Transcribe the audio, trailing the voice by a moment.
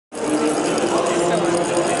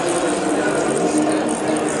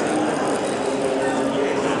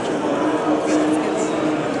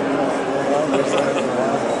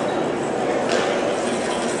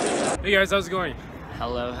guys, how's it going?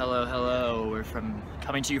 Hello, hello, hello. We're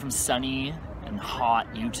coming to you from sunny and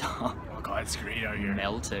hot Utah. Oh god, it's great out here.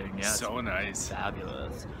 Melting, yeah. So nice.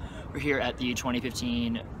 Fabulous. We're here at the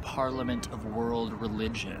 2015 Parliament of World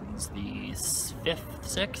Religions, the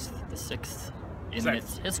sixth in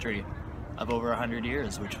its history of over 100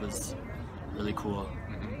 years, which was really cool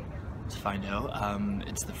to find out.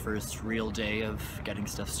 It's the first real day of getting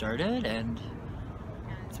stuff started, and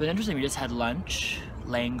it's been interesting. We just had lunch,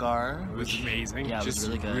 langar. It was amazing. Yeah, it was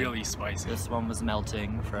really good. Really spicy. This one was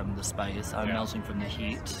melting from the spice. I'm melting from the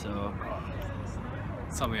heat, so...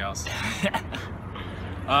 Something else.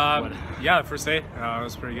 Yeah, first day, it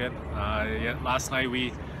was pretty good. Yeah, last night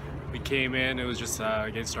we came in, it was just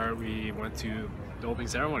getting started. We went to the opening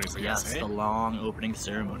ceremonies, I guess, the long opening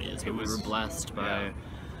ceremonies. We were blessed by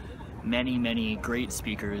many great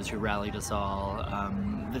speakers who rallied us all.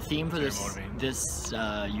 The theme for this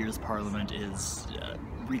year's Parliament is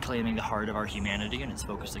reclaiming the heart of our humanity, and it's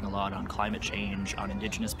focusing a lot on climate change, on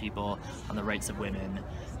Indigenous people, on the rights of women,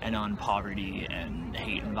 and on poverty and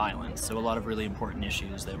hate and violence. So a lot of really important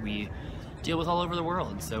issues that we deal with all over the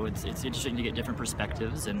world. So it's interesting to get different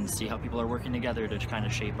perspectives and see how people are working together to kind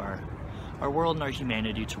of shape our world and our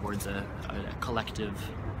humanity towards a collective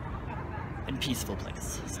and peaceful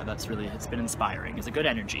place. So that's really, it's been inspiring. It's a good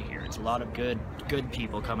energy here. It's a lot of good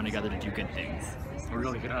people coming together to do good things. We're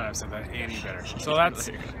really good. I've said that any better. So that's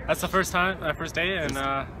the first day, and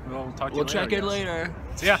we'll talk to you later. We'll check in later.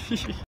 So yeah.